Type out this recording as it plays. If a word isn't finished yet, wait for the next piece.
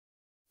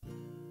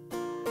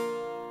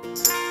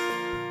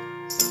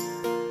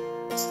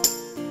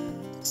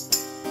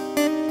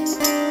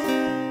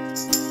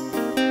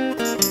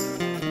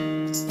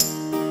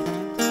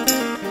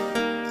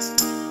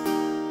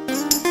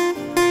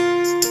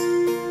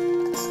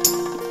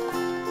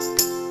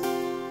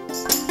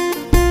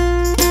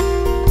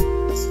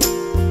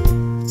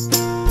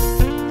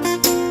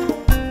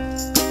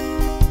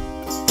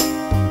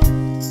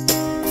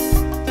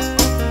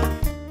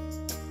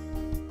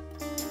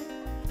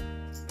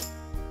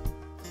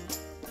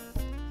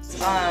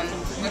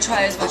We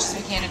try as much as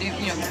we can to do,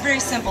 very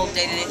simple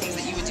day-to-day things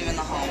that you would do in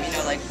the home.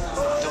 Like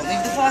don't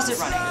leave the faucet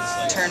running,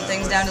 turn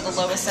things down to the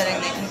lowest setting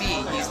they can be,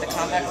 use the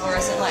compact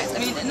fluorescent lights. I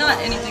mean, not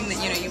anything that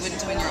you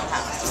wouldn't do in your own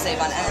house to save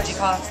on energy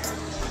costs.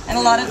 And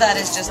a lot of that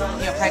is just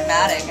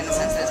pragmatic in the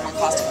sense that it's more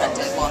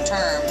cost-effective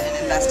long-term in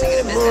investing in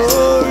a business.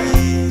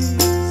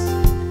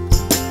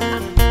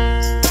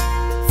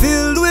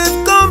 Filled with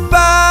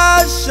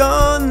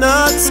compassion,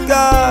 not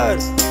scarred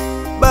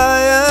by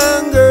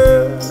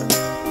anger.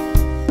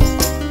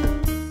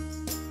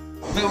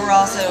 But we're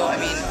also,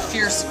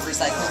 fierce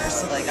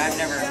recyclers. Like, I've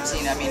never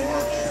seen,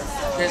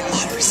 there's a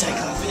lot of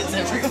recycling bins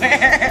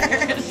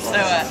everywhere.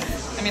 So,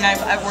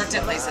 I've worked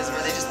at places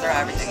where they just throw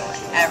everything away.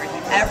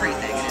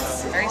 Everything, and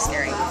it's very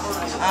scary.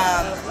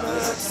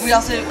 We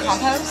also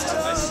compost.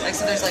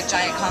 So there's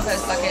giant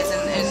compost buckets,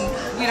 and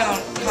we don't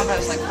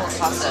compost for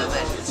pasta,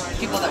 but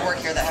people that work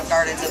here that have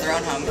gardens at their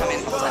own home come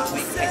in a couple times a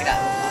week and pick it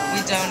up. We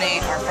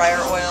donate our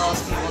fryer oil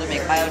to people to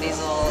make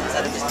biodiesel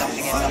instead of just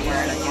dumping it somewhere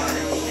in a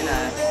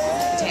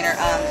container.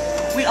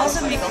 We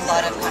also make a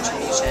lot of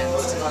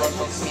contributions to the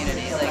local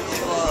community.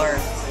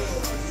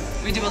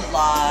 We do a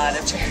lot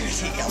of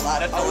charity, a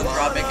lot of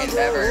philanthropic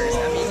endeavors.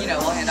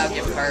 We'll hand out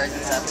gift cards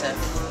and stuff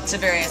to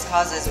various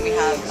causes. We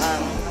have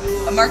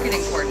a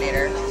marketing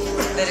coordinator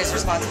that is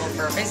responsible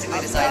for basically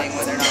deciding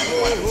whether or not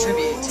we want to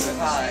contribute to a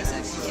cause.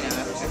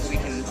 If we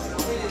can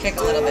kick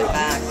a little bit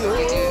back.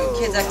 We do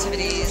kids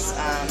activities.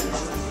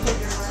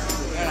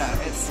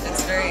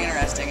 It's very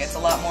interesting. It's a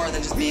lot more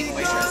than just being a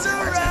waitress or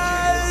bartender.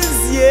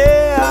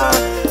 Yeah,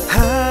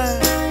 high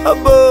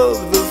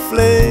above the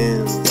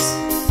flames,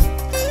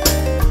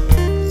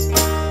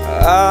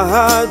 our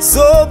hearts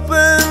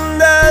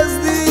opened as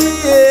the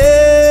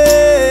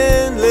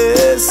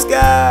endless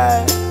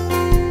sky.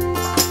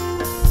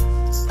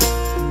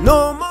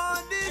 No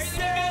more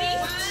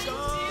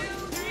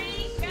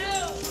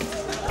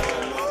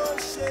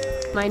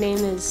My name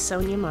is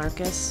Sonia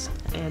Marcus,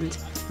 and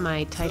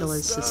my title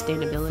is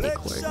Sustainability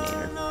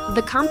Coordinator.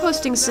 The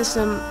composting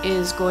system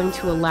is going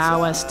to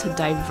allow us to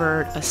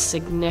divert a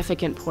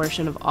significant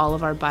portion of all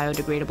of our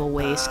biodegradable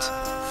waste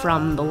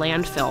from the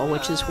landfill,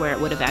 which is where it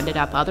would have ended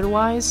up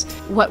otherwise.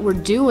 What we're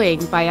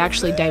doing by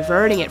actually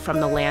diverting it from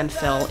the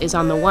landfill is,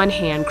 on the one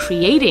hand,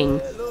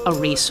 creating a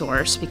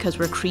resource, because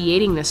we're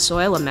creating this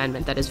soil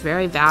amendment that is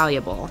very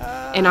valuable.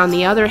 And on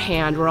the other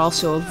hand, we're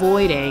also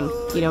avoiding,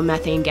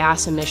 methane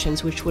gas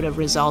emissions, which would have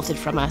resulted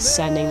from us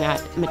sending that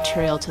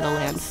material to the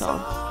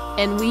landfill.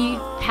 And we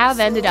have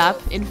ended up,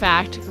 in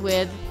fact,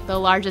 with the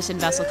largest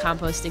in-vessel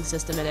composting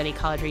system at any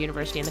college or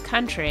university in the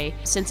country,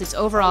 since its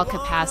overall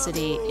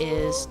capacity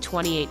is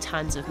 28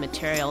 tons of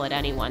material at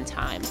any one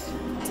time.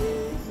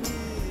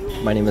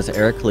 My name is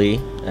Eric Lee,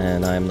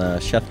 and I'm the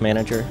chef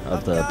manager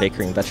of the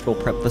bakery and vegetable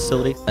prep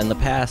facility. In the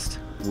past,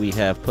 we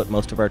have put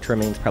most of our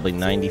trimmings, probably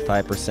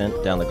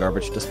 95%, down the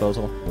garbage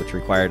disposal, which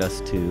required us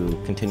to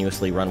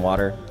continuously run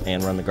water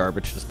and run the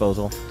garbage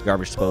disposal. The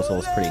garbage disposal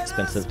is pretty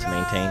expensive to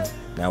maintain.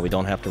 Now we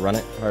don't have to run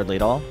it hardly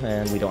at all,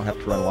 and we don't have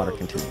to run water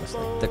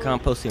continuously. The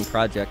composting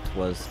project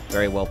was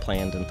very well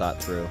planned and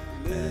thought through,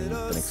 and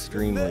been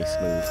extremely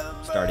smooth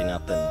starting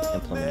up and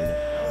implementing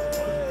it.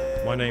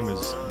 My name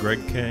is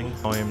Greg King.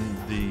 I am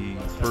the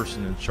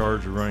person in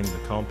charge of running the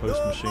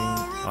compost machine.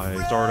 I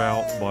start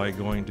out by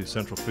going to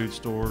central food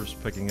stores,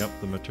 picking up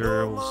the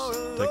materials,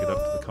 take it up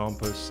to the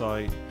compost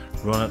site,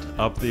 run it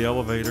up the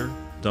elevator,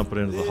 dump it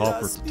into the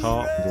hopper at the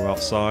top, go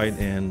outside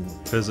and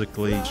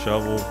physically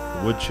shovel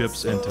wood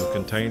chips into a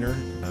container,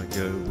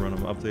 go run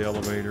them up the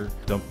elevator,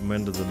 dump them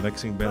into the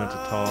mixing bin at the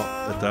top.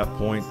 At that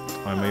point,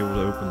 I'm able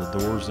to open the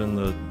doors in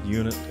the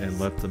unit and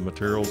let the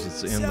materials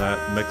that's in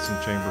that mixing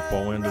chamber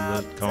fall into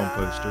the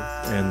composter.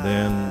 And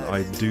then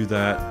I do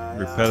that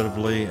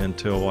repetitively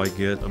until I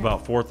get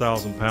about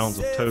 4,000 pounds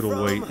of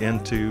total weight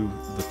into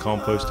the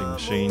composting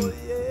machine,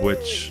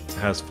 which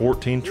has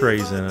 14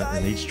 trays in it,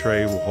 and each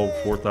tray will hold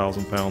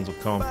 4,000 pounds of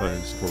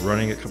compost. If we're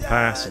running at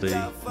capacity,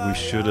 we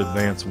should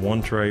advance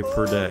one tray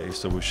per day,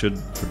 so we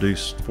should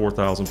produce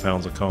 4,000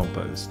 pounds of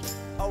compost.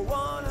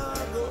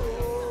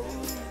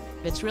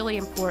 It's really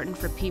important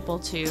for people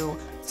to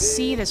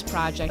see this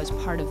project as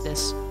part of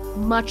this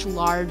much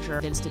larger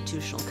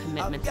institutional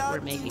commitment that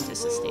we're making to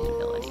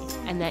sustainability.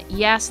 And that,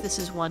 yes, this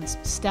is one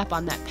step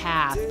on that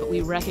path, but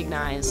we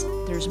recognize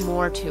there's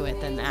more to it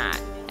than that.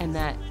 And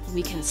that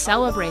we can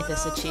celebrate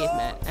this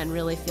achievement and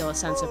really feel a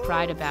sense of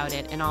pride about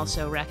it, and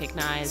also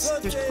recognize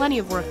there's plenty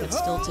of work that's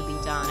still to be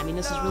done.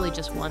 This is really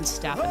just one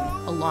step in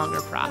a longer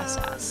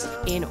process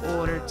in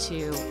order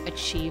to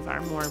achieve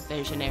our more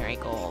visionary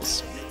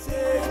goals.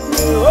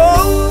 Oh!